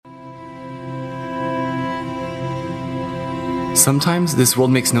Sometimes this world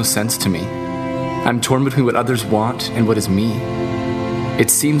makes no sense to me. I'm torn between what others want and what is me.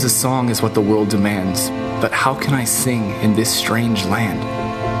 It seems a song is what the world demands, but how can I sing in this strange land?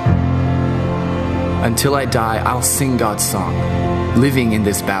 Until I die, I'll sing God's song, living in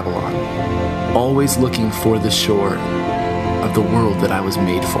this Babylon, always looking for the shore of the world that I was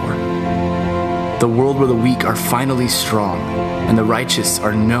made for. The world where the weak are finally strong and the righteous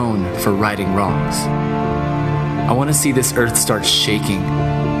are known for righting wrongs. I want to see this earth start shaking,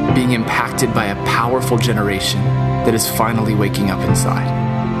 being impacted by a powerful generation that is finally waking up inside.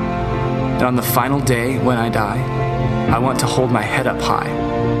 And on the final day when I die, I want to hold my head up high.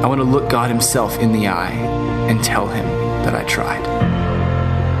 I want to look God himself in the eye and tell him that I tried.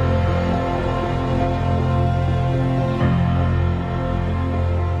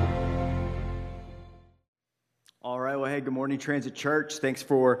 Good morning, Transit Church. Thanks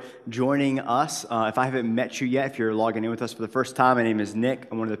for joining us. If I haven't met you yet, if you're logging in with us for the first time, my name is Nick.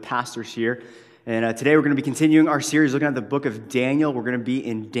 I'm one of the pastors here. And today we're going to be continuing our series looking at the book of Daniel. We're going to be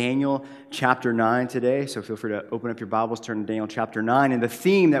in Daniel chapter 9 today. So feel free to open up your Bibles, turn to Daniel chapter 9. And the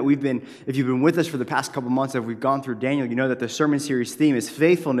theme that if you've been with us for the past couple months, as we've gone through Daniel, you know that the sermon series theme is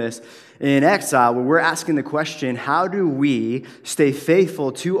faithfulness in exile, where we're asking the question, how do we stay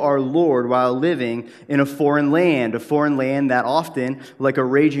faithful to our Lord while living in a foreign land that often, like a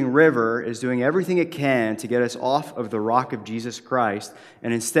raging river, is doing everything it can to get us off of the rock of Jesus Christ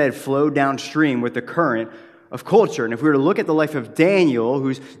and instead flow downstream with the current of culture. And if we were to look at the life of Daniel,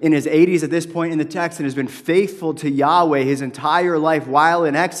 who's in his 80s at this point in the text and has been faithful to Yahweh his entire life while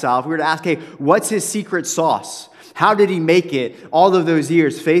in exile, if we were to ask, hey, what's his secret sauce? How did he make it all of those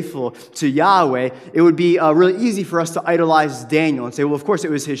years faithful to Yahweh? It would be really easy for us to idolize Daniel and say, well, of course, it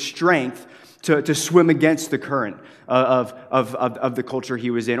was his strength to swim against the current of the culture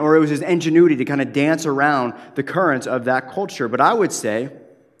he was in, or it was his ingenuity to kind of dance around the currents of that culture. But I would say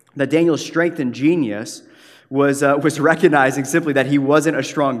that Daniel's strength and genius was recognizing simply that he wasn't a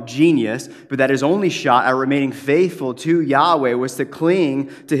strong genius, but that his only shot at remaining faithful to Yahweh was to cling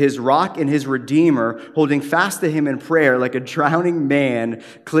to his rock and his Redeemer, holding fast to him in prayer like a drowning man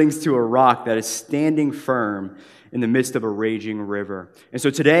clings to a rock that is standing firm in the midst of a raging river. And so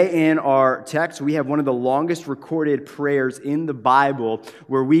today in our text, we have one of the longest recorded prayers in the Bible,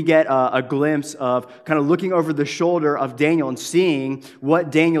 where we get a glimpse of kind of looking over the shoulder of Daniel and seeing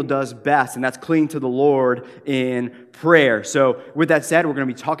what Daniel does best, and that's clinging to the Lord in prayer. So with that said, we're going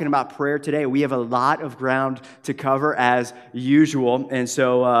to be talking about prayer today. We have a lot of ground to cover as usual, and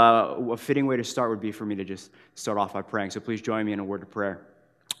so a fitting way to start would be for me to just start off by praying. So please join me in a word of prayer.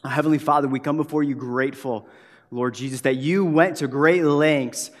 Heavenly Father, we come before you grateful, Lord Jesus, that you went to great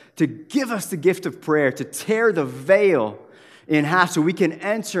lengths to give us the gift of prayer, to tear the veil in half so we can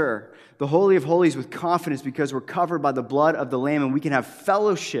enter the Holy of Holies with confidence because we're covered by the blood of the Lamb and we can have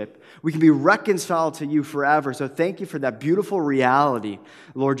fellowship. We can be reconciled to you forever. So thank you for that beautiful reality,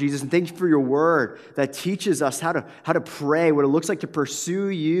 Lord Jesus, and thank you for your word that teaches us how to pray, what it looks like to pursue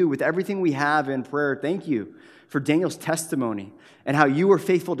you with everything we have in prayer. Thank you for Daniel's testimony and how you were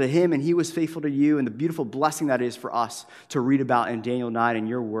faithful to him and he was faithful to you, and the beautiful blessing that is for us to read about in Daniel 9 in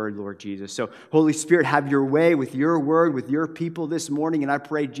your word, Lord Jesus. So Holy Spirit, have your way with your word, with your people this morning, and I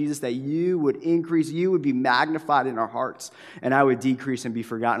pray, Jesus, that you would increase, you would be magnified in our hearts, and I would decrease and be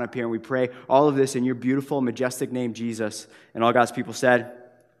forgotten up here. And we pray all of this in your beautiful, majestic name, Jesus. And all God's people said,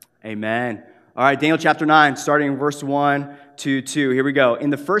 amen. All right, Daniel chapter 9, starting in verse 1 to 2. Here we go.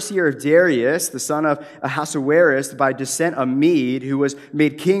 In the first year of Darius, the son of Ahasuerus, by descent a Mede, who was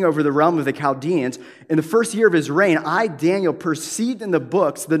made king over the realm of the Chaldeans, in the first year of his reign, I, Daniel, perceived in the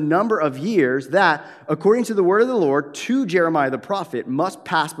books the number of years that, according to the word of the Lord, to Jeremiah the prophet, must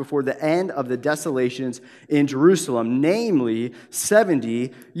pass before the end of the desolations in Jerusalem, namely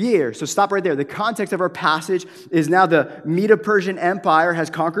 70 years. So stop right there. The context of our passage is now the Medo-Persian Empire has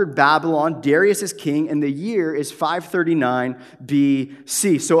conquered Babylon. Darius is king, and the year is 539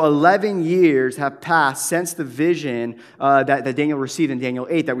 BC. So 11 years have passed since the vision that Daniel received in Daniel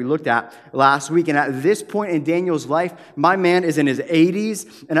 8 that we looked at last week. And at this point in Daniel's life, my man is in his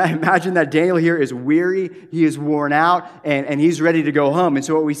 80s, and I imagine that Daniel here is weary, he is worn out, and he's ready to go home. And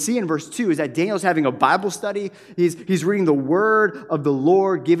so what we see in verse 2 is that Daniel's having a Bible study. He's reading the word of the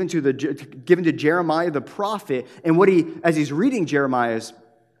Lord given to Jeremiah the prophet. And as he's reading Jeremiah's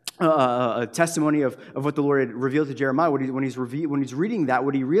a testimony of what the Lord had revealed to Jeremiah. When he's reading that,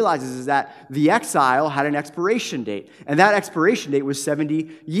 what he realizes is that the exile had an expiration date. And that expiration date was 70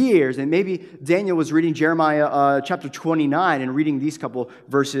 years. And maybe Daniel was reading Jeremiah chapter 29 and reading these couple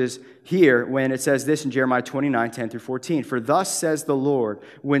verses here when it says this in Jeremiah 29, 10 through 14. For thus says the Lord,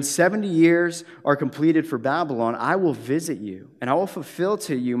 when 70 years are completed for Babylon, I will visit you, and I will fulfill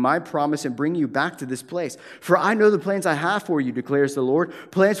to you my promise and bring you back to this place. For I know the plans I have for you, declares the Lord,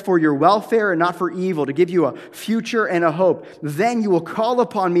 plans for your welfare and not for evil, to give you a future and a hope. Then you will call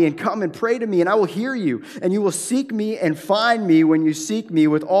upon me and come and pray to me, and I will hear you, and you will seek me and find me when you seek me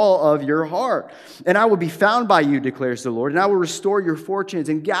with all of your heart. And I will be found by you, declares the Lord, and I will restore your fortunes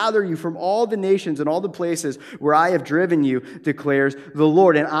and gather you from all the nations and all the places where I have driven you, declares the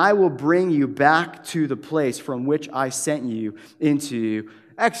Lord, and I will bring you back to the place from which I sent you into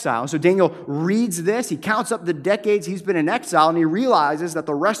exile. So Daniel reads this, he counts up the decades he's been in exile, and he realizes that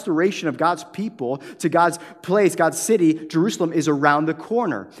the restoration of God's people to God's place, God's city, Jerusalem, is around the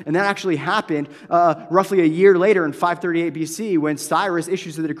corner. And that actually happened roughly a year later in 538 BC when Cyrus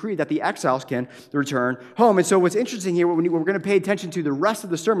issues the decree that the exiles can return home. And so what's interesting here, what we're going to pay attention to the rest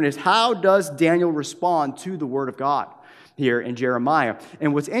of the sermon, is how does Daniel respond to the word of God here in Jeremiah?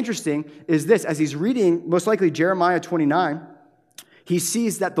 And what's interesting is this, as he's reading, most likely Jeremiah 29, he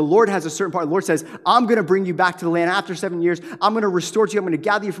sees that the Lord has a certain part. The Lord says, I'm going to bring you back to the land after 7 years. I'm going to restore to you. I'm going to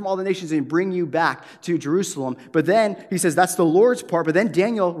gather you from all the nations and bring you back to Jerusalem. But then he says that's the Lord's part. But then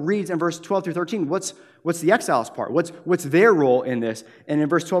Daniel reads in verse 12 through 13, what's the exiles part? What's their role in this? And in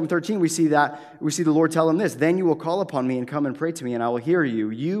verse 12 and 13, we see the Lord tell him this, then you will call upon me and come and pray to me, and I will hear you.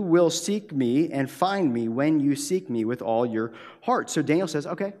 You will seek me and find me when you seek me with all your heart. So Daniel says,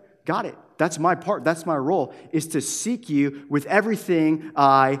 okay, got it. That's my part. That's my role, is to seek you with everything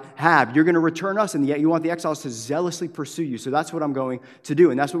I have. You're going to return us, and yet you want the exiles to zealously pursue you. So that's what I'm going to do,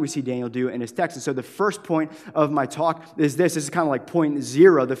 and that's what we see Daniel do in his text. And so the first point of my talk is this. This is kind of like point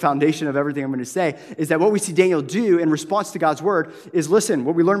zero, the foundation of everything I'm going to say, is that what we see Daniel do in response to God's word is, listen,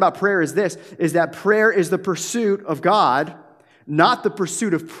 what we learn about prayer is this, is that prayer is the pursuit of God, not the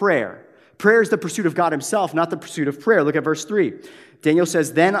pursuit of prayer. Prayer is the pursuit of God himself, not the pursuit of prayer. Look at verse 3. Daniel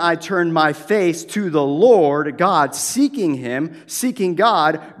says, then I turned my face to the Lord God, seeking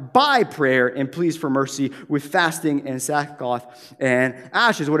God by prayer and pleas for mercy with fasting and sackcloth and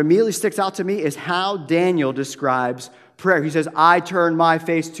ashes. What immediately sticks out to me is how Daniel describes prayer. He says, I turn my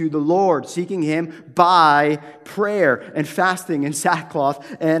face to the Lord, seeking him by prayer and fasting and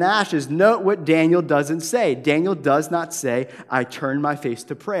sackcloth and ashes. Note what Daniel doesn't say. Daniel does not say, I turn my face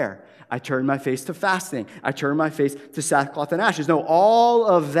to prayer. I turn my face to fasting. I turn my face to sackcloth and ashes. No, all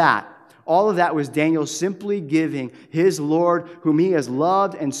of that was Daniel simply giving his Lord, whom he has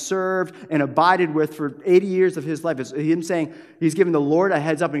loved and served and abided with for 80 years of his life. It's him saying, he's giving the Lord a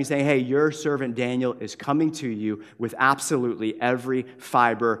heads up, and he's saying, hey, your servant Daniel is coming to you with absolutely every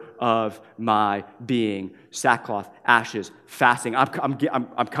fiber of my being. Sackcloth, ashes, fasting.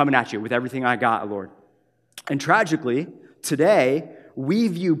 I'm coming at you with everything I got, Lord. And tragically, today, we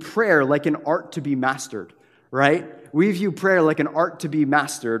view prayer like an art to be mastered, right? We view prayer like an art to be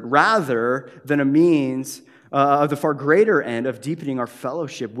mastered rather than a means of the far greater end of deepening our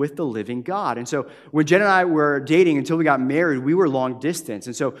fellowship with the living God. And so when Jen and I were dating until we got married, we were long distance.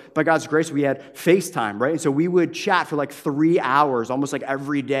 And so by God's grace, we had FaceTime, right? And so we would chat for like 3 hours, almost like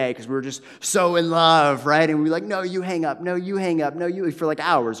every day, because we were just so in love, right? And we were like, no, you hang up, no, you hang up, no, you, for like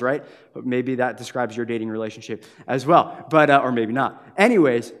hours, right? But maybe that describes your dating relationship as well, but or maybe not.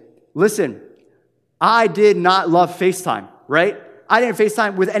 Anyways, listen, I did not love FaceTime, right? I didn't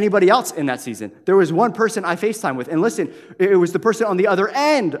FaceTime with anybody else in that season. There was one person I FaceTime with. And listen, it was the person on the other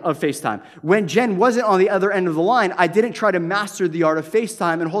end of FaceTime. When Jen wasn't on the other end of the line, I didn't try to master the art of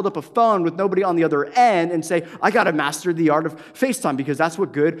FaceTime and hold up a phone with nobody on the other end and say, I got to master the art of FaceTime, because that's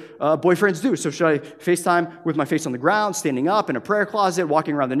what good boyfriends do. So should I FaceTime with my face on the ground, standing up in a prayer closet,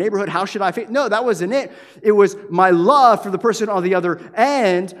 walking around the neighborhood? How should I No, that wasn't it. It was my love for the person on the other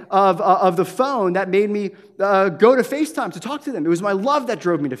end of the phone that made me go to FaceTime to talk to them. It was my love that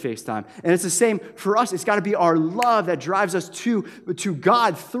drove me to FaceTime. And it's the same for us. It's got to be our love that drives us to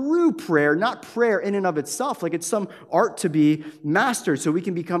God through prayer, not prayer in and of itself. Like it's some art to be mastered so we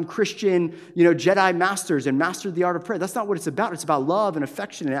can become Christian, Jedi masters and master the art of prayer. That's not what it's about. It's about love and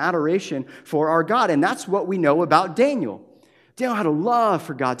affection and adoration for our God. And that's what we know about Daniel. Daniel had a love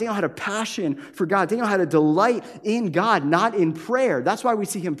for God. Daniel had a passion for God. Daniel had a delight in God, not in prayer. That's why we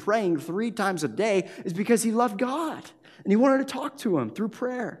see him praying 3 times a day, is because he loved God. And he wanted to talk to him through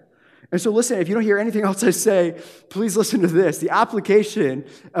prayer. And so listen, if you don't hear anything else I say, please listen to this. The application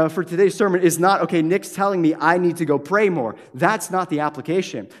for today's sermon is not, okay, Nick's telling me I need to go pray more. That's not the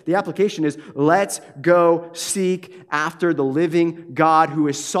application. The application is, let's go seek after the living God who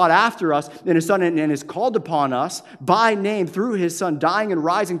has sought after us in His Son and has called upon us by name through His Son, dying and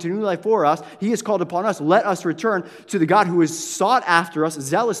rising to new life for us. He has called upon us. Let us return to the God who has sought after us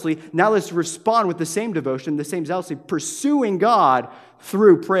zealously. Now let's respond with the same devotion, the same zealously, pursuing God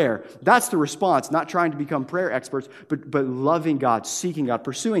through prayer. That's the response, not trying to become prayer experts, but loving God, seeking God,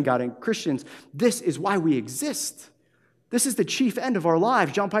 pursuing God. And Christians, this is why we exist. This is the chief end of our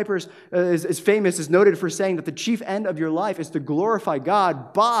lives. John Piper is famous, is noted for saying that the chief end of your life is to glorify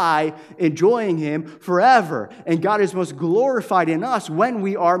God by enjoying Him forever. And God is most glorified in us when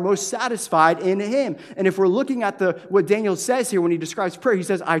we are most satisfied in Him. And if we're looking at what Daniel says here when he describes prayer, he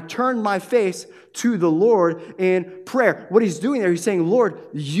says, I turn my face to the Lord in prayer. What he's doing there, he's saying, Lord,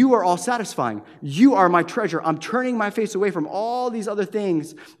 you are all satisfying. You are my treasure. I'm turning my face away from all these other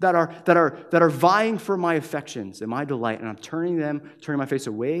things that are vying for my affections and my delight. And I'm turning my face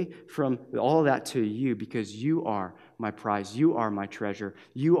away from all of that to you because you are my prize. You are my treasure.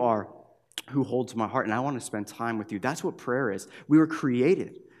 You are who holds my heart. And I want to spend time with you. That's what prayer is. We were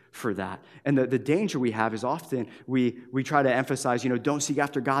created for that. And the danger we have is often we try to emphasize, don't seek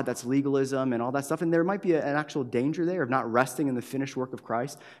after God, that's legalism and all that stuff. And there might be an actual danger there of not resting in the finished work of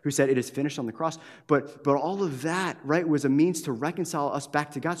Christ, who said it is finished on the cross. But all of that, right, was a means to reconcile us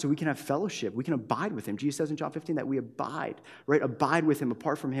back to God so we can have fellowship. We can abide with Him. Jesus says in John 15 that we abide, right? Abide with Him.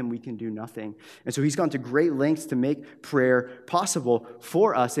 Apart from Him, we can do nothing. And so He's gone to great lengths to make prayer possible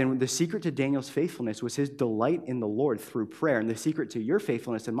for us. And the secret to Daniel's faithfulness was his delight in the Lord through prayer. And the secret to your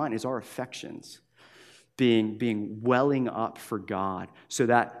faithfulness and mine is our affections being welling up for God, so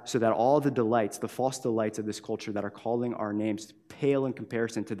that all the delights, the false delights of this culture that are calling our names, pale in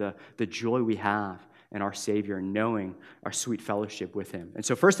comparison to the joy we have in our Savior and knowing our sweet fellowship with Him. And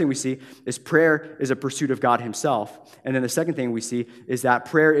so first thing we see is prayer is a pursuit of God Himself. And then the second thing we see is that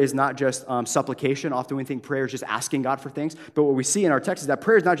prayer is not just supplication. Often we think prayer is just asking God for things. But what we see in our text is that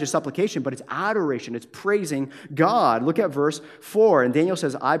prayer is not just supplication, but it's adoration. It's praising God. Look at verse 4. And Daniel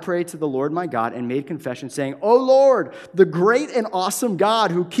says, I prayed to the Lord my God and made confession saying, O Lord, the great and awesome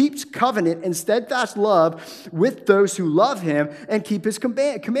God who keeps covenant and steadfast love with those who love Him and keep His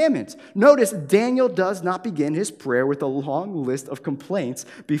commandments. Notice Daniel does not begin his prayer with a long list of complaints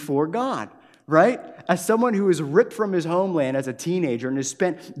before God, right? As someone who is ripped from his homeland as a teenager and has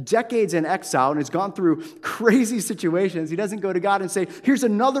spent decades in exile and has gone through crazy situations, he doesn't go to God and say, here's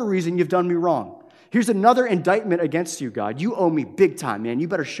another reason you've done me wrong. Here's another indictment against you, God. You owe me big time, man. You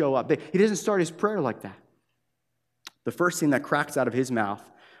better show up. He doesn't start his prayer like that. The first thing that cracks out of his mouth,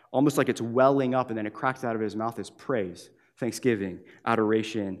 almost like it's welling up and then it cracks out of his mouth, is praise. Thanksgiving,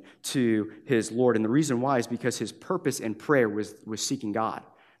 adoration to his Lord. And the reason why is because his purpose in prayer was seeking God,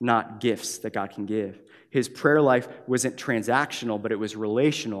 not gifts that God can give. His prayer life wasn't transactional, but it was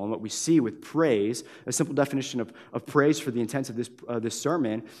relational. And what we see with praise, a simple definition of praise for the intent of this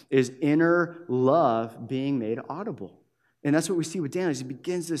sermon, is inner love being made audible. And that's what we see with Daniel as he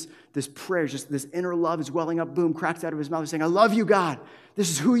begins this prayer, just this inner love is welling up, boom, cracks out of his mouth, saying, I love you, God. This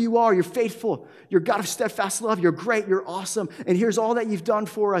is who you are. You're faithful. You're God of steadfast love. You're great. You're awesome. And here's all that you've done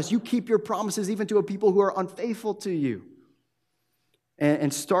for us. You keep your promises even to a people who are unfaithful to you.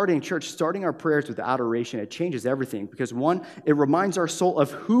 And starting our prayers with adoration, it changes everything. Because one, it reminds our soul of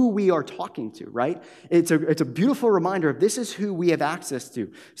who we are talking to, right? It's a beautiful reminder of this is who we have access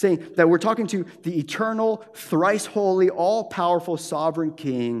to. Saying that we're talking to the eternal, thrice holy, all-powerful, sovereign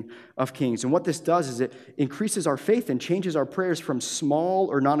King of kings. And what this does is it increases our faith and changes our prayers from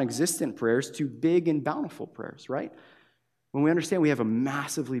small or non-existent prayers to big and bountiful prayers, right? When we understand we have a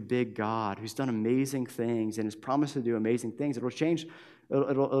massively big God who's done amazing things and has promised to do amazing things, it'll change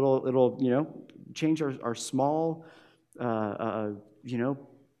change our small,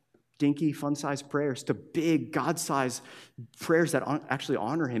 dinky, fun-sized prayers to big, God-sized prayers that actually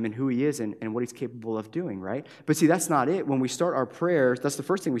honor Him and who He is and what He's capable of doing, right? But see, that's not it. When we start our prayers, that's the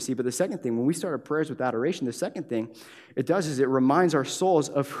first thing we see. But the second thing, when we start our prayers with adoration, the second thing it does is it reminds our souls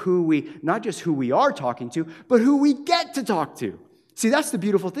of not just who we are talking to, but who we get to talk to. See, that's the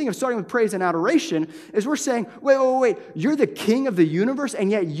beautiful thing of starting with praise and adoration is we're saying, wait, you're the King of the universe,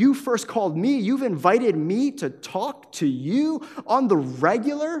 and yet you first called me. You've invited me to talk to you on the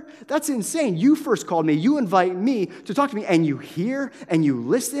regular? That's insane. You first called me. You invite me to talk to me, and you hear, and you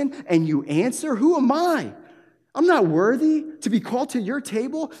listen, and you answer. Who am I? I'm not worthy to be called to your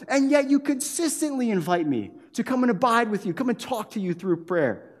table, and yet you consistently invite me to come and abide with you, come and talk to you through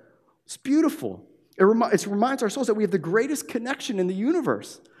prayer. It's beautiful. It reminds our souls that we have the greatest connection in the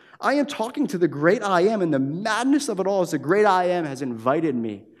universe. I am talking to the great I am, and the madness of it all is the great I am has invited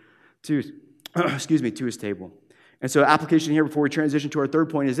me to, to his table. And so application here before we transition to our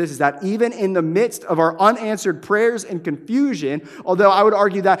third point is this, is that even in the midst of our unanswered prayers and confusion, although I would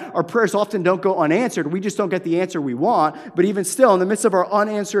argue that our prayers often don't go unanswered, we just don't get the answer we want, but even still, in the midst of our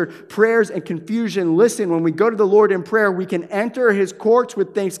unanswered prayers and confusion, listen, when we go to the Lord in prayer, we can enter his courts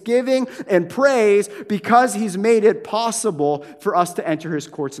with thanksgiving and praise because he's made it possible for us to enter his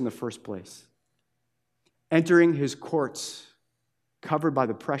courts in the first place. Entering his courts, covered by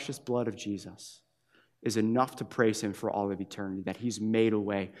the precious blood of Jesus, is enough to praise him for all of eternity, that he's made a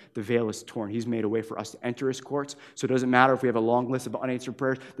way. The veil is torn. He's made a way for us to enter his courts. So it doesn't matter if we have a long list of unanswered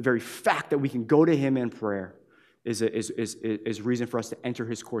prayers. The very fact that we can go to him in prayer is reason for us to enter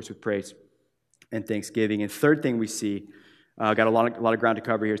his courts with praise and thanksgiving. And third thing we see, got a lot of ground to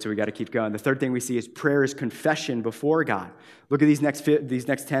cover here, so we got to keep going. The third thing we see is prayer is confession before God. Look at these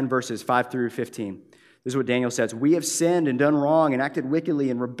next 10 verses, 5 through 15. This is what Daniel says. We have sinned and done wrong and acted wickedly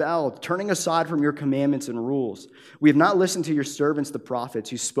and rebelled, turning aside from your commandments and rules. We have not listened to your servants, the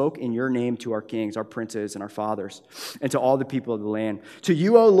prophets, who spoke in your name to our kings, our princes, and our fathers, and to all the people of the land. To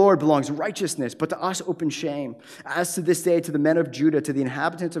you, O Lord, belongs righteousness, but to us open shame. As to this day, to the men of Judah, to the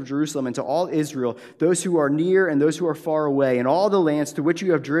inhabitants of Jerusalem, and to all Israel, those who are near and those who are far away, and all the lands to which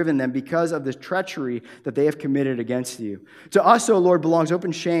you have driven them because of the treachery that they have committed against you. To us, O Lord, belongs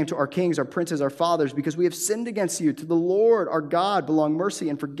open shame, to our kings, our princes, our fathers, because we have sinned against you. To the Lord our God belong mercy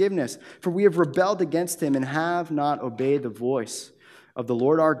and forgiveness, for we have rebelled against him and have not obeyed the voice of the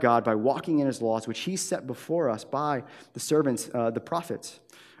Lord our God by walking in his laws, which he set before us by the servants, the prophets.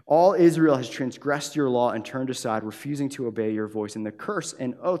 All Israel has transgressed your law and turned aside, refusing to obey your voice. And the curse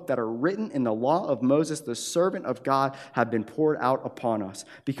and oath that are written in the law of Moses, the servant of God, have been poured out upon us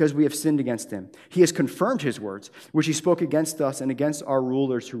because we have sinned against him. He has confirmed his words, which he spoke against us and against our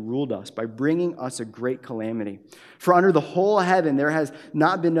rulers who ruled us by bringing us a great calamity. For under the whole heaven there has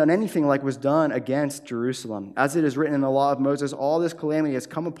not been done anything like was done against Jerusalem. As it is written in the law of Moses, all this calamity has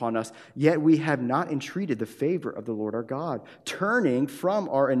come upon us, yet we have not entreated the favor of the Lord our God, turning from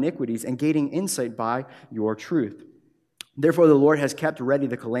our iniquities and gaining insight by your truth. Therefore the Lord has kept ready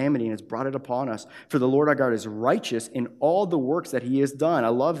the calamity and has brought it upon us. For the Lord our God is righteous in all the works that he has done. I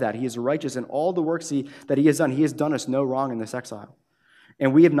love that. He is righteous in all the works that he has done. He has done us no wrong in this exile.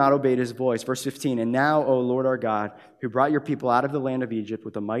 And we have not obeyed his voice. Verse 15, and now, O Lord our God, who brought your people out of the land of Egypt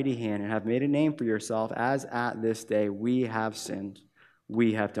with a mighty hand and have made a name for yourself, as at this day we have sinned.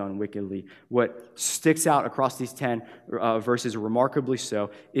 We have done wickedly. What sticks out across these 10 verses, remarkably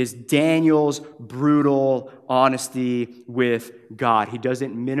so, is Daniel's brutal honesty with God. He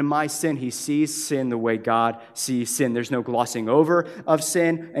doesn't minimize sin. He sees sin the way God sees sin. There's no glossing over of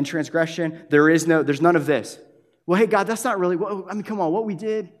sin and transgression. There's none of this. Well, hey, God, that's not really, come on, what we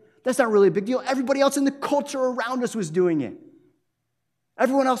did, that's not really a big deal. Everybody else in the culture around us was doing it.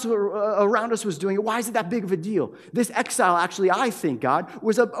 Everyone else around us was doing it. Why is it that big of a deal? This exile, actually, I think, God,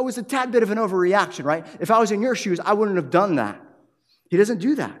 was a tad bit of an overreaction, right? If I was in your shoes, I wouldn't have done that. He doesn't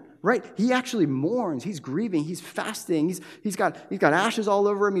do that, right? He actually mourns. He's grieving. He's fasting. He's got ashes all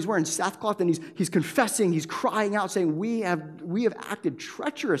over him. He's wearing sackcloth, and he's confessing. He's crying out, saying, we have acted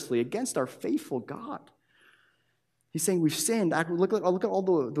treacherously against our faithful God. He's saying we've sinned. Look at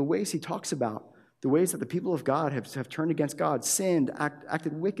all the ways he talks about. The ways that the people of God have turned against God, sinned,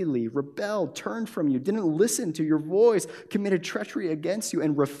 acted wickedly, rebelled, turned from you, didn't listen to your voice, committed treachery against you,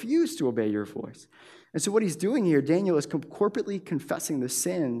 and refused to obey your voice. And so what he's doing here, Daniel is corporately confessing the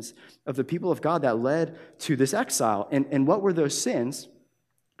sins of the people of God that led to this exile. And what were those sins?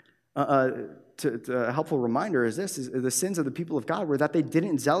 A helpful reminder is the sins of the people of God were that they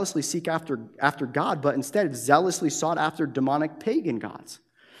didn't zealously seek after God, but instead zealously sought after demonic pagan gods.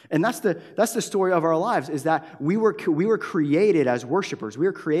 And that's the story of our lives, is that we were created as worshipers. We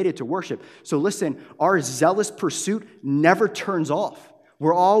were created to worship. So listen, our zealous pursuit never turns off.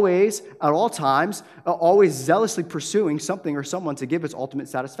 We're always, at all times, always zealously pursuing something or someone to give us ultimate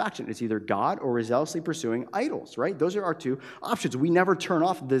satisfaction. It's either God or we're zealously pursuing idols, right? Those are our two options. We never turn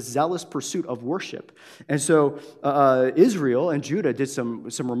off the zealous pursuit of worship. And so Israel and Judah did some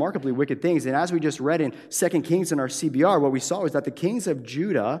remarkably wicked things. And as we just read in 2 Kings in our CBR, what we saw was that the kings of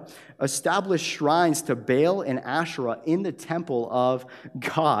Judah established shrines to Baal and Asherah in the temple of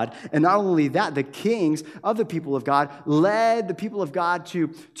God. And not only that, the kings of the people of God led the people of God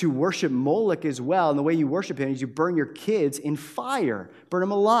to worship Moloch as well. And the way you worship him is you burn your kids in fire, burn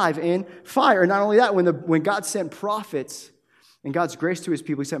them alive in fire. And not only that, when God sent prophets, in God's grace to his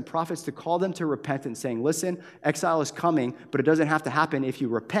people, he sent prophets to call them to repentance, saying, listen, exile is coming, but it doesn't have to happen if you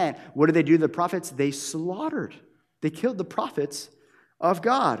repent. What did they do to the prophets? They killed the prophets of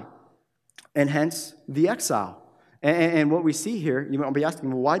God, and hence the exile. And what we see here, you might be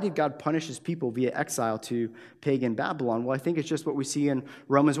asking, well, why did God punish his people via exile to pagan Babylon? Well, I think it's just what we see in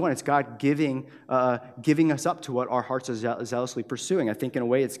Romans 1. It's God giving us up to what our hearts are zealously pursuing. I think in a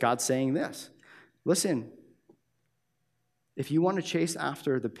way it's God saying this. Listen, if you want to chase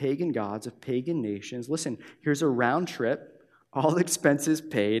after the pagan gods of pagan nations, listen, here's a round trip, all expenses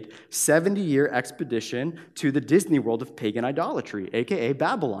paid, 70-year expedition to the Disney World of pagan idolatry, a.k.a.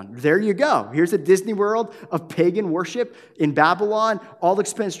 Babylon. There you go. Here's a Disney World of pagan worship in Babylon, all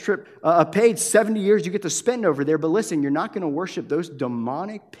expense trip paid, 70 years you get to spend over there. But listen, you're not going to worship those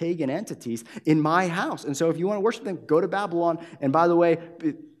demonic pagan entities in my house. And so if you want to worship them, go to Babylon. And by the way,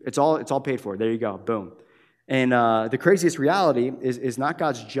 it's all paid for. There you go. Boom. And the craziest reality is not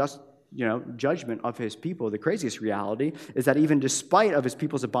God's just judgment of his people. The craziest reality is that even despite of his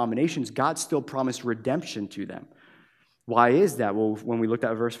people's abominations, God still promised redemption to them. Why is that? Well, when we looked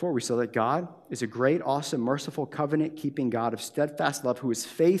at verse 4, we saw that God is a great, awesome, merciful, covenant-keeping God of steadfast love who is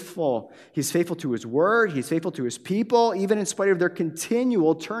faithful. He's faithful to his word. He's faithful to his people, even in spite of their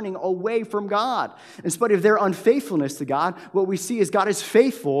continual turning away from God. In spite of their unfaithfulness to God, what we see is God is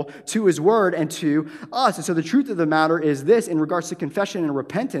faithful to his word and to us. And so the truth of the matter is this, in regards to confession and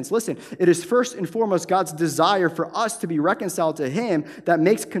repentance, listen, it is first and foremost God's desire for us to be reconciled to him that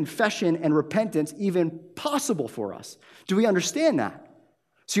makes confession and repentance even possible for us. Do we understand that?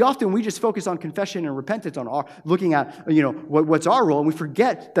 See, often we just focus on confession and repentance, on our looking at, what's our role, and we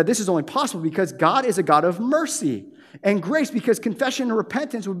forget that this is only possible because God is a God of mercy and grace, because confession and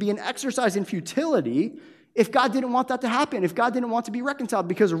repentance would be an exercise in futility if God didn't want that to happen, if God didn't want to be reconciled,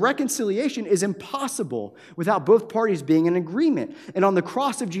 because reconciliation is impossible without both parties being in agreement. And on the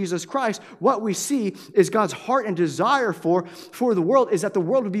cross of Jesus Christ, what we see is God's heart and desire for the world is that the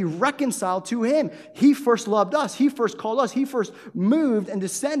world would be reconciled to him. He first loved us. He first called us. He first moved and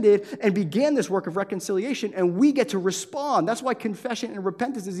descended and began this work of reconciliation, and we get to respond. That's why confession and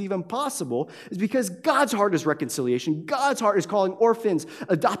repentance is even possible, is because God's heart is reconciliation. God's heart is calling orphans,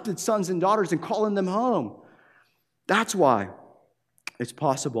 adopted sons and daughters, and calling them home. That's why it's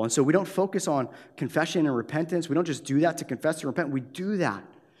possible. And so we don't focus on confession and repentance. We don't just do that to confess and repent. We do that.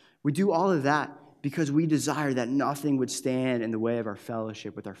 We do all of that because we desire that nothing would stand in the way of our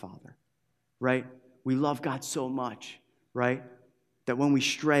fellowship with our Father, right? We love God so much, right? That when we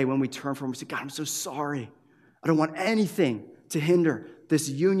stray, when we turn from him, we say, God, I'm so sorry. I don't want anything to hinder this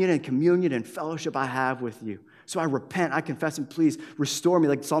union and communion and fellowship I have with you. So I repent, I confess, and please restore me.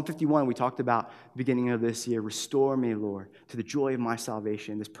 Like Psalm 51 we talked about at the beginning of this year. Restore me, Lord, to the joy of my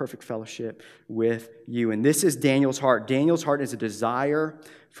salvation, this perfect fellowship with you. And this is Daniel's heart. Daniel's heart is a desire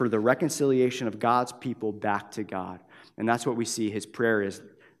for the reconciliation of God's people back to God. And that's what we see his prayer is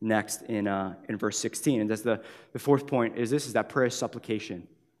next in verse 16. And that's the fourth point is that prayer is supplication.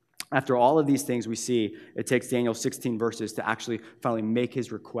 After all of these things we see, it takes Daniel 16 verses to actually finally make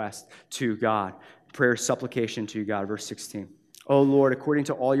his request to God. Prayer, supplication to God, verse 16. O Lord, according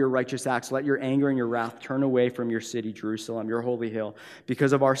to all your righteous acts, let your anger and your wrath turn away from your city, Jerusalem, your holy hill,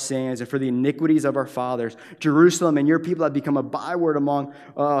 because of our sins and for the iniquities of our fathers. Jerusalem and your people have become a byword among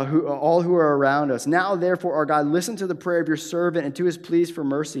all who are around us. Now, therefore, our God, listen to the prayer of your servant and to his pleas for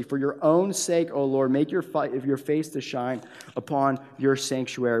mercy. For your own sake, O Lord, make your face to shine upon your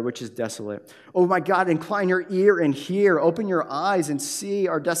sanctuary, which is desolate. Oh my God, incline your ear and hear. Open your eyes and see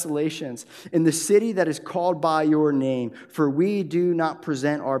our desolations in the city that is called by your name. For we do not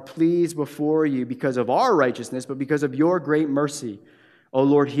present our pleas before you because of our righteousness, but because of your great mercy. O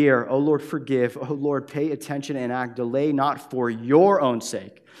Lord, hear. O Lord, forgive. O Lord, pay attention and act. Delay not for your own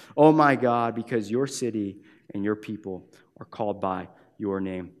sake. Oh my God, because your city and your people are called by your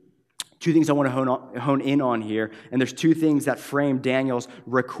name. Two things I want to hone in on here, and there's two things that frame Daniel's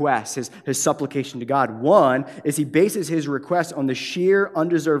request, his supplication to God. One is he bases his request on the sheer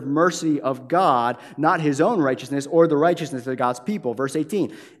undeserved mercy of God, not his own righteousness or the righteousness of God's people. Verse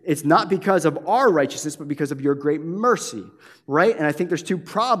 18, it's not because of our righteousnness, but because of your great mercy, right? And I think there's two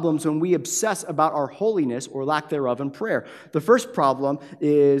problems when we obsess about our holiness or lack thereof in prayer. The first problem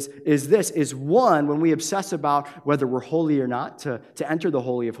is one, when we obsess about whether we're holy or not, to enter the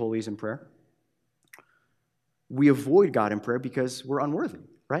Holy of Holies in prayer, we avoid God in prayer because we're unworthy,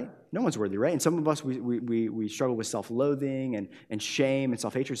 right? No one's worthy, right? And some of us, we struggle with self-loathing and shame and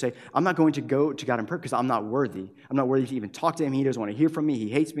self-hatred. Say, I'm not going to go to God in prayer because I'm not worthy. I'm not worthy to even talk to him. He doesn't want to hear from me. He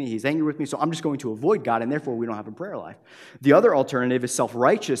hates me. He's angry with me. So I'm just going to avoid God, and therefore we don't have a prayer life. The other alternative is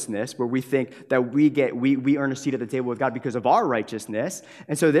self-righteousness, where we think that we earn a seat at the table with God because of our righteousness.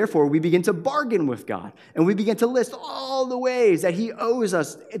 And so therefore we begin to bargain with God. And we begin to list all the ways that he owes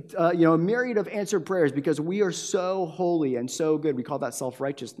us a myriad of answered prayers because we are so holy and so good. We call that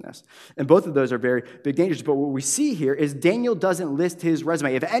self-righteousness. And both of those are very big dangers. But what we see here is Daniel doesn't list his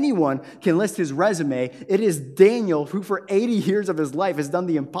resume. If anyone can list his resume, it is Daniel, who for 80 years of his life has done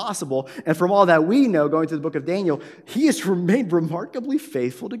the impossible. And from all that we know, going through the book of Daniel, he has remained remarkably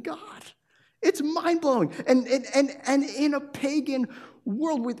faithful to God. It's mind-blowing. And in a pagan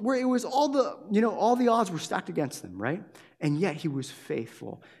world where it was all the odds were stacked against them, right? And yet he was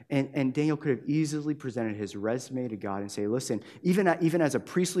faithful. And Daniel could have easily presented his resume to God and say, listen, even as a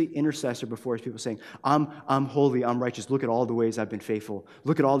priestly intercessor before his people, saying, I'm holy, I'm righteous. Look at all the ways I've been faithful.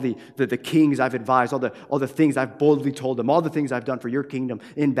 Look at all the kings I've advised, all the things I've boldly told them, all the things I've done for your kingdom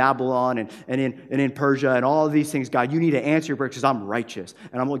in Babylon and in Persia and all of these things. God, you need to answer your prayer because I'm righteous.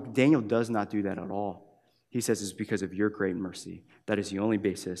 And I'm like, Daniel does not do that at all. He says it's because of your great mercy. That is the only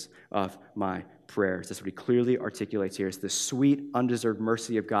basis of my prayers. That's what he clearly articulates here. It's the sweet, undeserved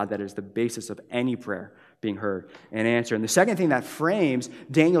mercy of God that is the basis of any prayer being heard and answered. And the second thing that frames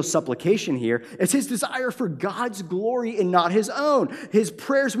Daniel's supplication here is his desire for God's glory and not his own. His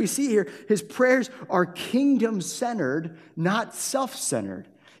prayers we see here, his prayers are kingdom-centered, not self-centered.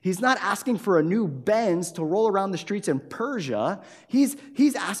 He's not asking for a new Benz to roll around the streets in Persia. He's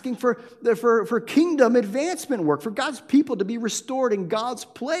asking for kingdom advancement work, for God's people to be restored in God's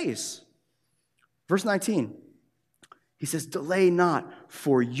place. Verse 19, he says, delay not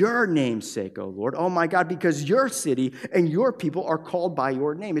for your name's sake, O Lord. Oh my God, because your city and your people are called by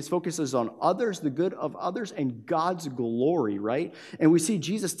your name. His focus is on others, the good of others, and God's glory, right? And we see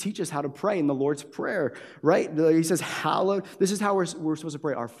Jesus teach us how to pray in the Lord's Prayer, right? He says, hallowed. This is how we're supposed to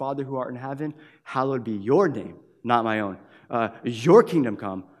pray. Our Father who art in heaven, hallowed be your name, not my own. Your kingdom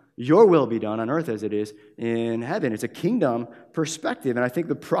come. Your will be done on earth as it is in heaven. It's a kingdom perspective. And I think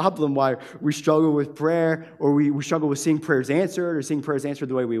the problem why we struggle with prayer or we struggle with seeing prayers answered or seeing prayers answered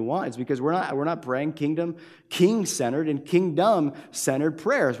the way we want is because we're not praying king-centered and kingdom-centered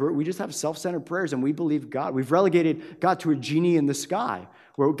prayers. We just have self-centered prayers and we believe God. We've relegated God to a genie in the sky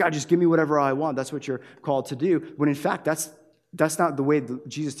where, God, just give me whatever I want. That's what you're called to do. When in fact, that's not the way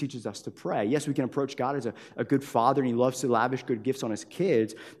Jesus teaches us to pray. Yes, we can approach God as a good father, and he loves to lavish good gifts on his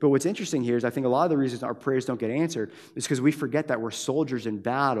kids. But what's interesting here is I think a lot of the reasons our prayers don't get answered is because we forget that we're soldiers in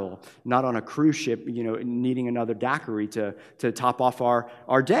battle, not on a cruise ship, needing another daiquiri to top off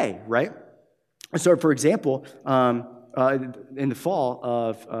our day, right? So, for example, in the fall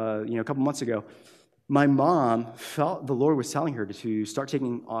of a couple months ago, my mom felt the Lord was telling her to start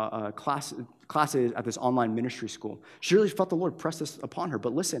taking classes at this online ministry school. She really felt the Lord press this upon her.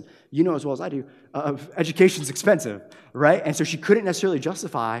 But listen, you know as well as I do, education's expensive, right? And so she couldn't necessarily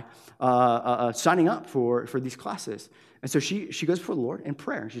justify signing up for these classes. And so she goes before the Lord in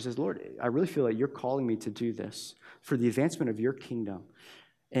prayer. She says, Lord, I really feel like you're calling me to do this for the advancement of your kingdom.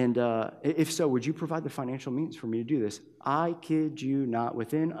 And if so, would you provide the financial means for me to do this? I kid you not,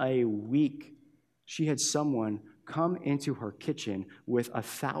 within a week, she had someone come into her kitchen with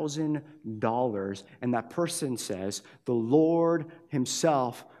 $1,000, and that person says, the Lord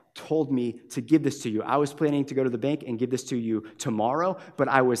himself told me to give this to you. I was planning to go to the bank and give this to you tomorrow, but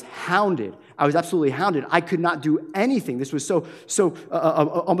I was hounded. I was absolutely hounded. I could not do anything. This was so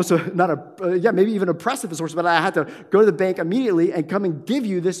almost maybe even oppressive, but I had to go to the bank immediately and come and give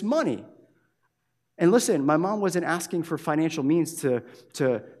you this money. And listen, my mom wasn't asking for financial means to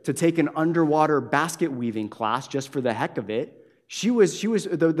take an underwater basket weaving class just for the heck of it.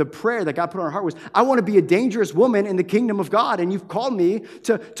 The prayer that God put on her heart was, I want to be a dangerous woman in the kingdom of God, and you've called me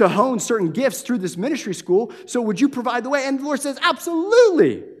to hone certain gifts through this ministry school, so would you provide the way? And the Lord says,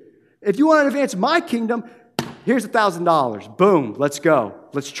 absolutely. If you want to advance my kingdom, here's $1,000. Boom, let's go.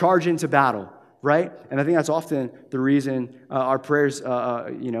 Let's charge into battle, right? And I think that's often the reason our prayers,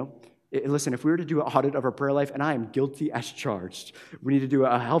 listen, if we were to do an audit of our prayer life, and I am guilty as charged, we need to do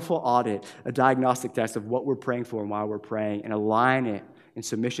a helpful audit, a diagnostic test of what we're praying for and why we're praying, and align it in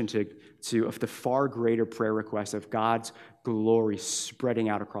submission to the far greater prayer request of God's glory spreading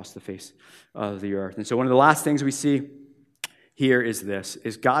out across the face of the earth. And so one of the last things we see here is this,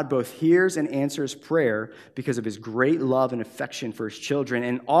 is God both hears and answers prayer because of his great love and affection for his children,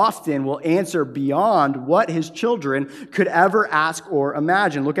 and often will answer beyond what his children could ever ask or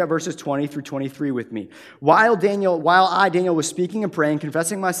imagine. Look at verses 20 through 23 with me. While I, Daniel, was speaking and praying,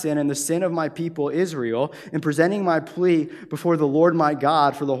 confessing my sin and the sin of my people Israel, and presenting my plea before the Lord my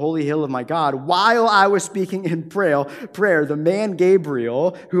God for the holy hill of my God, while I was speaking in prayer, the man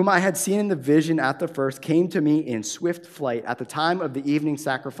Gabriel, whom I had seen in the vision at the first, came to me in swift flight at the time of the evening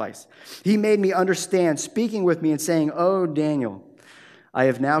sacrifice. He made me understand, speaking with me and saying, "Oh, Daniel, I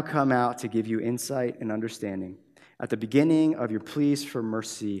have now come out to give you insight and understanding. At the beginning of your pleas for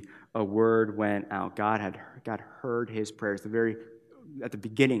mercy, a word went out." God heard his prayers. At the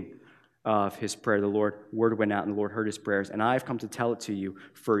beginning of his prayer, word went out, and the Lord heard his prayers. And I have come to tell it to you,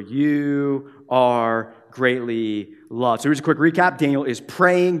 for you are greatly loved. So here's a quick recap. Daniel is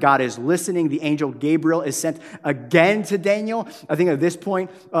praying. God is listening. The angel Gabriel is sent again to Daniel. I think at this point,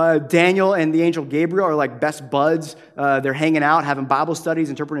 Daniel and the angel Gabriel are like best buds. They're hanging out, having Bible studies,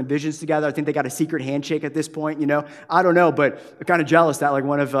 interpreting visions together. I think they got a secret handshake at this point. I don't know, but I'm kind of jealous that like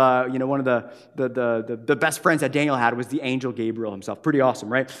one of the best friends that Daniel had was the angel Gabriel himself. Pretty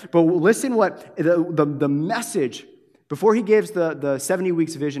awesome, right? But listen, what the message. Before he gives the 70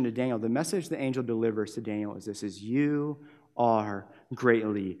 weeks vision to Daniel, the message the angel delivers to Daniel is this, is you are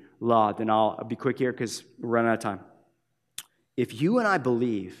greatly loved. And I'll be quick here because we're running out of time. If you and I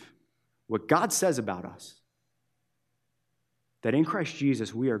believe what God says about us, that in Christ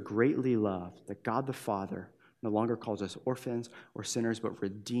Jesus we are greatly loved, that God the Father no longer calls us orphans or sinners, but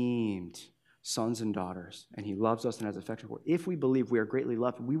redeemed sons and daughters, and he loves us and has affection for us. If we believe we are greatly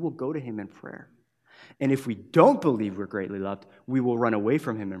loved, we will go to him in prayer. And if we don't believe we're greatly loved, we will run away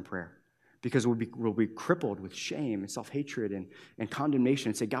from him in prayer because we'll be crippled with shame and self-hatred and condemnation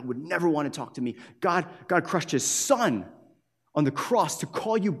and say, God would never want to talk to me. God crushed his son on the cross to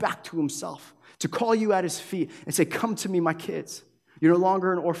call you back to himself, to call you at his feet and say, come to me, my kids. You're no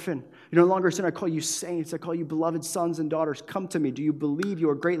longer an orphan. You're no longer a sinner. I call you saints. I call you beloved sons and daughters. Come to me. Do you believe you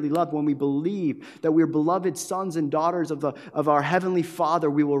are greatly loved? When we believe that we are beloved sons and daughters of our heavenly Father,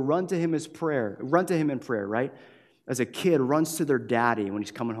 we will run to him in prayer, right? As a kid runs to their daddy when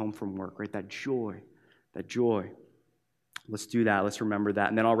he's coming home from work, right? That joy. Let's do that. Let's remember that.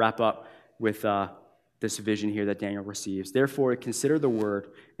 And then I'll wrap up with this vision here that Daniel receives. Therefore, consider the word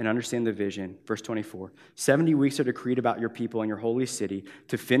and understand the vision. Verse 24, 70 weeks are decreed about your people and your holy city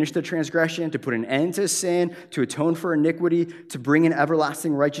to finish the transgression, to put an end to sin, to atone for iniquity, to bring in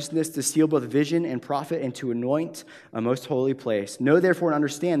everlasting righteousness, to seal both vision and prophet, and to anoint a most holy place. Know therefore and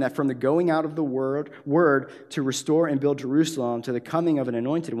understand that from the going out of the word to restore and build Jerusalem to the coming of an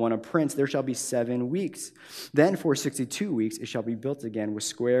anointed one, a prince, there shall be 7 weeks. Then for 62 weeks it shall be built again with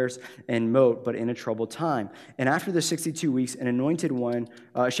squares and moat, but in a troubled time. And after the 62 weeks, an anointed one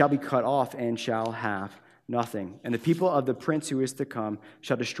shall be cut off and shall have nothing. And the people of the prince who is to come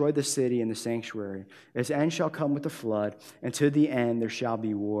shall destroy the city and the sanctuary. His end shall come with the flood, and to the end there shall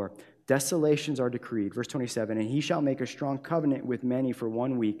be war. Desolations are decreed. Verse 27, and he shall make a strong covenant with many for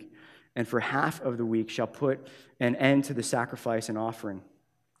 1 week, and for half of the week shall put an end to the sacrifice and offering.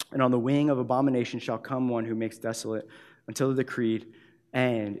 And on the wing of abomination shall come one who makes desolate until the decreed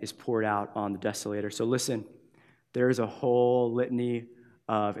and is poured out on the desolator. So listen, there is a whole litany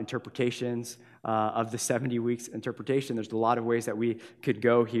of interpretations of the 70 weeks interpretation. There's a lot of ways that we could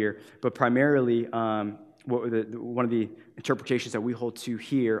go here, but primarily one of the interpretations that we hold to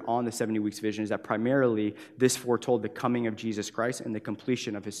here on the 70 weeks vision is that primarily this foretold the coming of Jesus Christ and the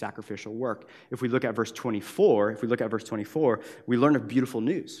completion of his sacrificial work. If we look at verse 24, we learn of beautiful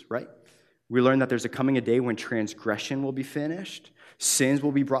news, right? We learn that there's a day when transgression will be finished, sins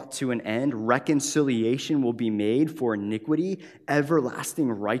will be brought to an end, reconciliation will be made for iniquity,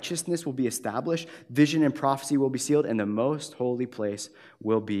 everlasting righteousness will be established, vision and prophecy will be sealed, and the most holy place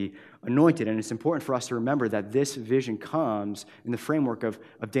will be anointed. And it's important for us to remember that this vision comes in the framework of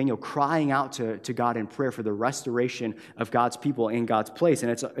Daniel crying out to God in prayer for the restoration of God's people in God's place.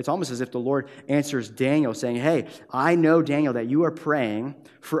 And it's almost as if the Lord answers Daniel saying, hey, I know, Daniel, that you are praying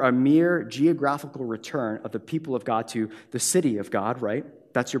for a mere geographical return of the people of God to the city of God, right?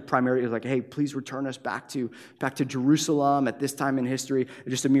 That's your primary, like, hey, please return us back to Jerusalem at this time in history,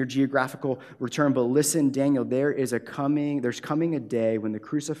 just a mere geographical return. But listen, Daniel, there's coming a day when the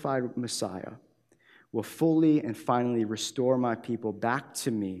crucified Messiah will fully and finally restore my people back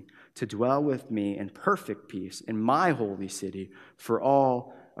to me, to dwell with me in perfect peace in my holy city for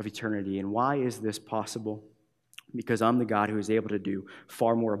all of eternity. And why is this possible? Because I'm the God who is able to do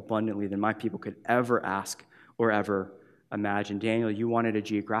far more abundantly than my people could ever ask or ever imagine. Daniel, you wanted a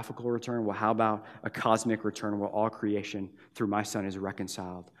geographical return. Well, how about a cosmic return where all creation through my Son is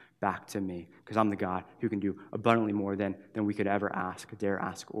reconciled back to me? Because I'm the God who can do abundantly more than we could ever dare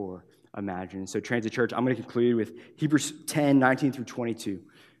ask, or imagine. So Transit Church, I'm going to conclude with Hebrews 10, 19 through 22.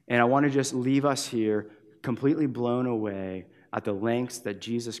 And I want to just leave us here completely blown away at the lengths that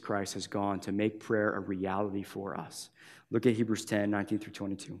Jesus Christ has gone to make prayer a reality for us. Look at Hebrews 10, 19 through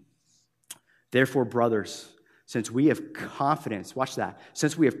 22. Therefore, brothers, since we have confidence, watch that,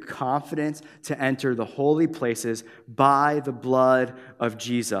 since we have confidence to enter the holy places by the blood of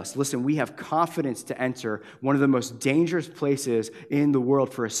Jesus. Listen, we have confidence to enter one of the most dangerous places in the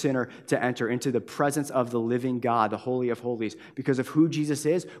world for a sinner to enter, into the presence of the living God, the Holy of Holies. Because of who Jesus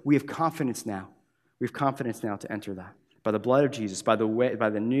is, we have confidence now. We have confidence now to enter that. By the blood of Jesus, by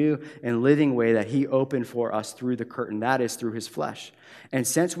the new and living way that he opened for us through the curtain, that is, through his flesh. And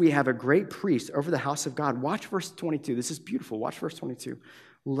since we have a great priest over the house of God, watch verse 22. This is beautiful. Watch verse 22.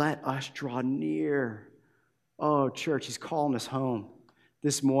 Let us draw near. Oh, church, he's calling us home.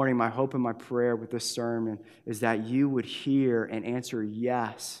 This morning, my hope and my prayer with this sermon is that you would hear and answer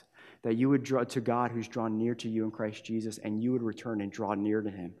yes, that you would draw to God who's drawn near to you in Christ Jesus, and you would return and draw near to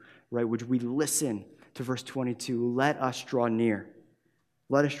him, right? Would we listen to verse 22, let us draw near.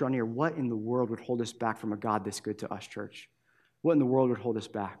 Let us draw near. What in the world would hold us back from a God this good to us, church? What in the world would hold us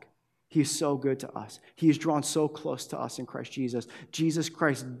back? He is so good to us. He is drawn so close to us in Christ Jesus. Jesus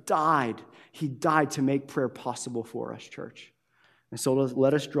Christ died. He died to make prayer possible for us, church. And so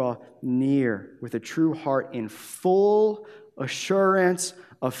let us draw near with a true heart in full assurance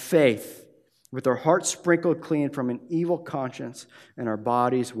of faith, with our hearts sprinkled clean from an evil conscience and our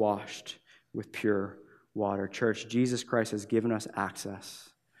bodies washed with pure water. Church, Jesus Christ has given us access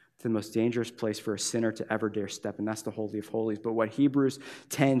to the most dangerous place for a sinner to ever dare step, and that's the Holy of Holies. But what Hebrews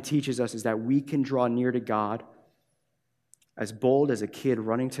 10 teaches us is that we can draw near to God as bold as a kid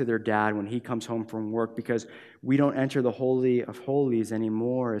running to their dad when he comes home from work, because we don't enter the Holy of Holies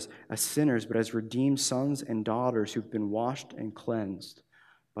anymore as sinners, but as redeemed sons and daughters who've been washed and cleansed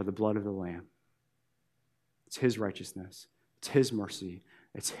by the blood of the Lamb. It's his righteousness. It's his mercy.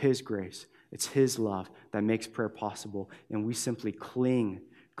 It's his grace. It's his love that makes prayer possible, and we simply cling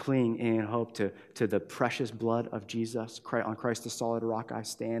in hope to the precious blood of Jesus. On Christ the solid rock I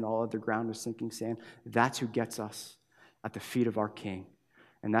stand, all other ground is sinking sand. That's who gets us at the feet of our King,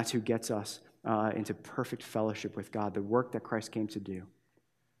 and that's who gets us into perfect fellowship with God. The work that Christ came to do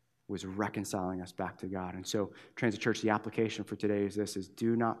was reconciling us back to God. And so, Transit Church, the application for today is this: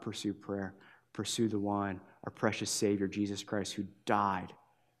 do not pursue prayer. Pursue the one, our precious Savior, Jesus Christ, who died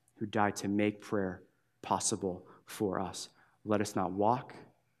to make prayer possible for us. Let us not walk,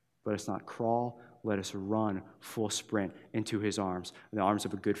 let us not crawl, let us run full sprint into his arms, the arms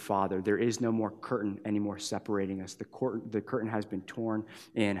of a good Father. There is no more curtain anymore separating us. The curtain has been torn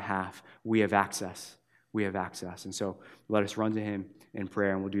in half. We have access. We have access. And so let us run to him in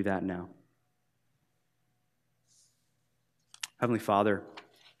prayer, and we'll do that now. Heavenly Father,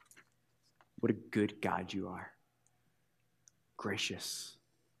 what a good God you are. Gracious,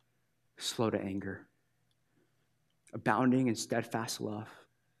 slow to anger, abounding in steadfast love.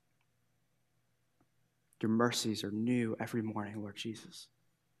 Your mercies are new every morning, Lord Jesus.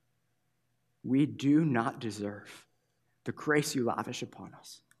 We do not deserve the grace you lavish upon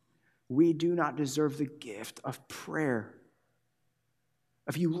us. We do not deserve the gift of prayer,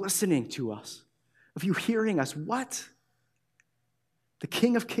 of you listening to us, of you hearing us. What? The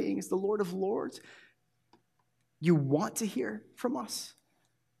King of Kings, the Lord of Lords. You want to hear from us.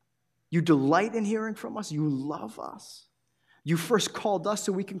 You delight in hearing from us. You love us. You first called us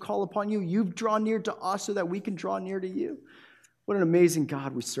so we can call upon you. You've drawn near to us so that we can draw near to you. What an amazing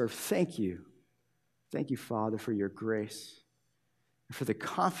God we serve. Thank you. Thank you, Father, for your grace and for the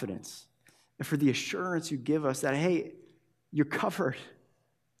confidence and for the assurance you give us that, hey, you're covered.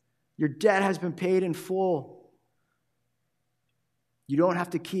 Your debt has been paid in full. You don't have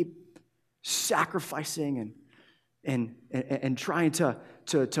to keep sacrificing and trying to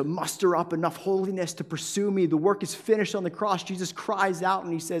muster up enough holiness to pursue me. The work is finished on the cross. Jesus cries out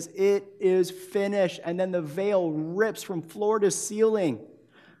and he says, it is finished. And then the veil rips from floor to ceiling.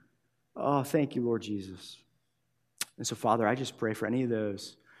 Oh, thank you, Lord Jesus. And so, Father, I just pray for any of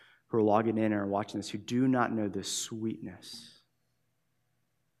those who are logging in and are watching this who do not know the sweetness,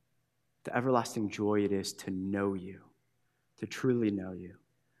 the everlasting joy it is to know you, to truly know you.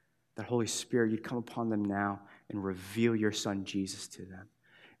 That Holy Spirit, you'd come upon them now and reveal your Son Jesus to them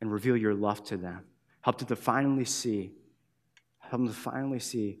and reveal your love to them. Help them to finally see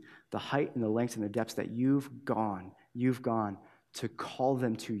the height and the length and the depths that you've gone to call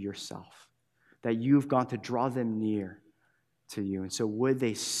them to yourself, that you've gone to draw them near to you. And so would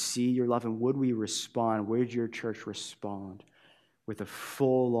they see your love, and would we respond? Would your church respond with a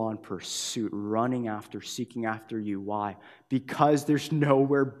full-on pursuit, running after, seeking after you? Why? Because there's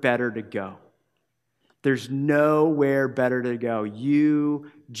nowhere better to go. There's nowhere better to go.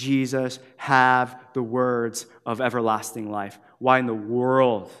 You, Jesus, have the words of everlasting life. Why in the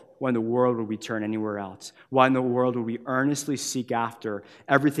world would we turn anywhere else? Why in the world would we earnestly seek after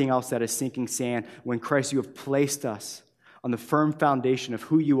everything else that is sinking sand when, Christ, you have placed us on the firm foundation of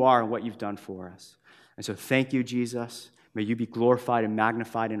who you are and what you've done for us? And so thank you, Jesus. May you be glorified and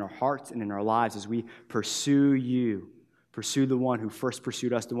magnified in our hearts and in our lives as we pursue you, pursue the one who first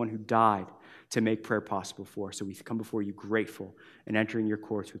pursued us, the one who died to make prayer possible for us. So we come before you grateful and entering your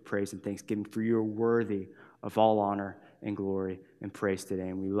courts with praise and thanksgiving, for you are worthy of all honor and glory and praise today.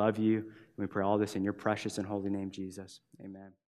 And we love you, and we pray all this in your precious and holy name, Jesus. Amen.